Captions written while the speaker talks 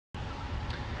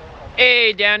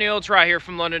Hey Daniel, it's Ryan here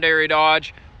from Londonderry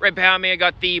Dodge. Right behind me I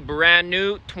got the brand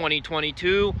new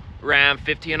 2022 Ram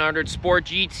 1500 Sport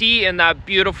GT in that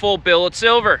beautiful billet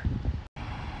silver.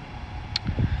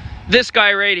 This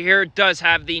guy right here does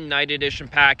have the night edition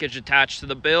package attached to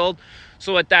the build.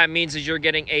 So what that means is you're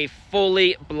getting a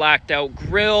fully blacked out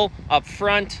grille up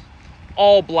front,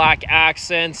 all black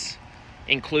accents,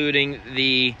 including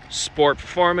the Sport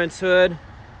Performance hood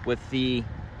with the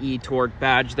E-Torque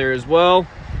badge there as well.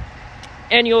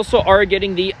 And you also are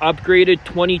getting the upgraded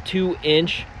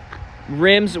 22-inch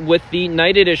rims with the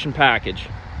night edition package.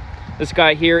 This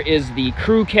guy here is the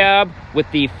crew cab with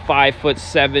the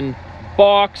 5'7"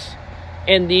 box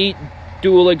and the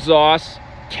dual exhaust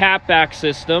catback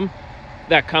system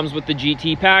that comes with the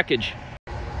GT package.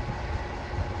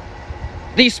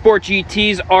 These Sport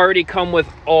GTs already come with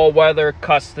all-weather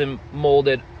custom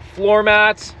molded floor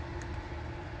mats.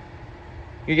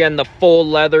 You're getting the full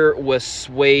leather with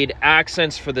suede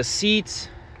accents for the seats,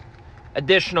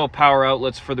 additional power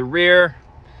outlets for the rear,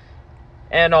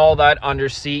 and all that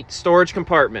under-seat storage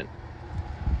compartment.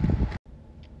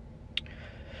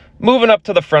 Moving up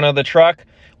to the front of the truck,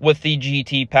 with the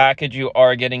GT package, you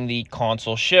are getting the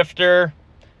console shifter,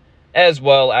 as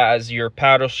well as your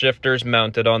paddle shifters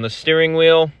mounted on the steering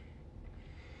wheel.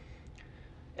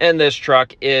 And this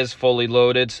truck is fully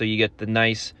loaded, so you get the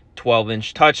nice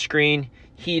 12-inch touchscreen,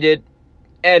 heated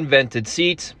and vented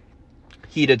seats,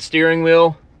 heated steering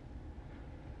wheel,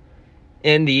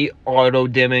 and the auto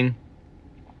dimming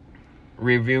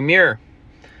rearview mirror.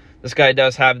 This guy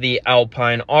does have the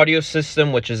Alpine audio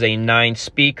system, which is a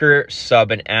 9-speaker sub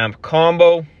and amp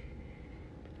combo.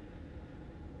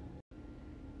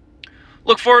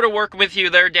 Look forward to working with you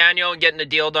there, Daniel, and getting a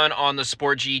deal done on the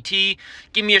Sport GT.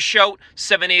 Give me a shout,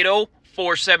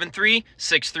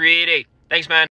 780-473-6388. Thanks, man.